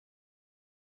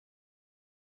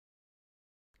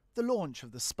The launch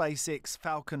of the SpaceX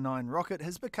Falcon 9 rocket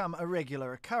has become a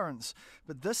regular occurrence,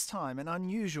 but this time an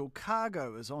unusual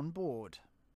cargo is on board.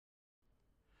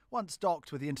 Once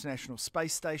docked with the International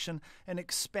Space Station, an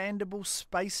expandable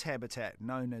space habitat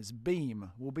known as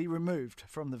BEAM will be removed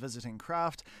from the visiting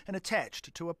craft and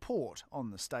attached to a port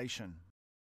on the station.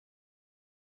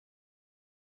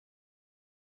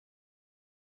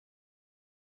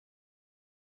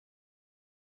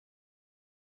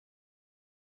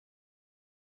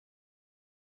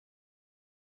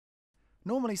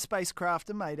 Normally,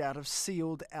 spacecraft are made out of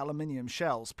sealed aluminium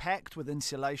shells packed with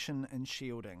insulation and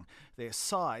shielding. Their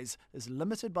size is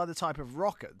limited by the type of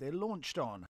rocket they're launched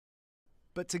on.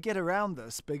 But to get around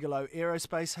this, Bigelow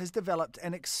Aerospace has developed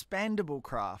an expandable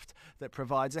craft that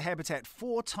provides a habitat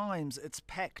 4 times its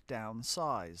packed-down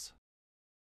size.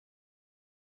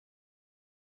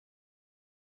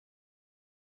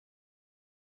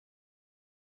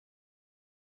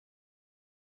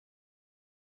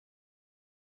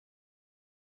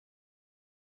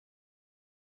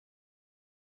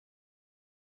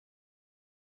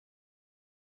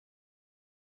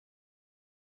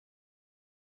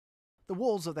 The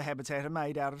walls of the habitat are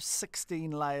made out of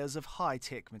 16 layers of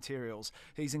high-tech materials.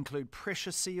 These include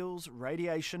pressure seals,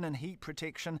 radiation and heat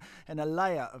protection, and a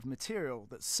layer of material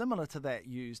that's similar to that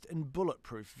used in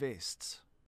bulletproof vests.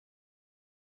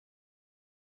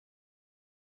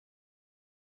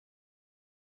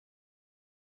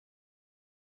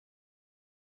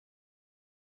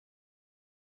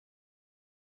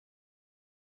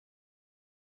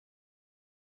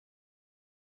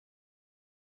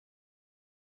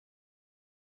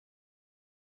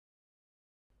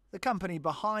 The company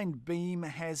behind BEAM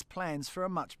has plans for a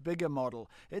much bigger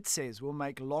model. It says will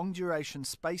make long-duration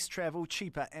space travel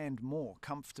cheaper and more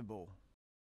comfortable.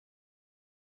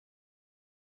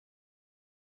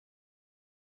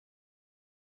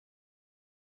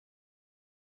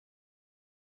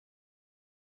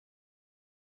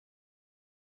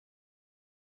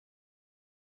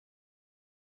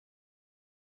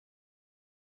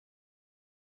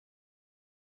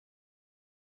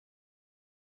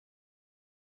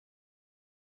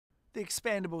 The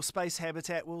expandable space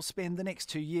habitat will spend the next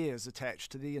 2 years attached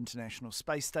to the International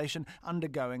Space Station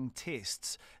undergoing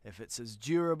tests. If it's as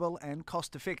durable and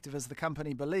cost-effective as the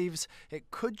company believes,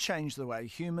 it could change the way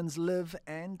humans live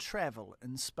and travel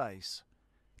in space.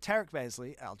 Tarek,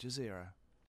 Bazley, Al Jazeera.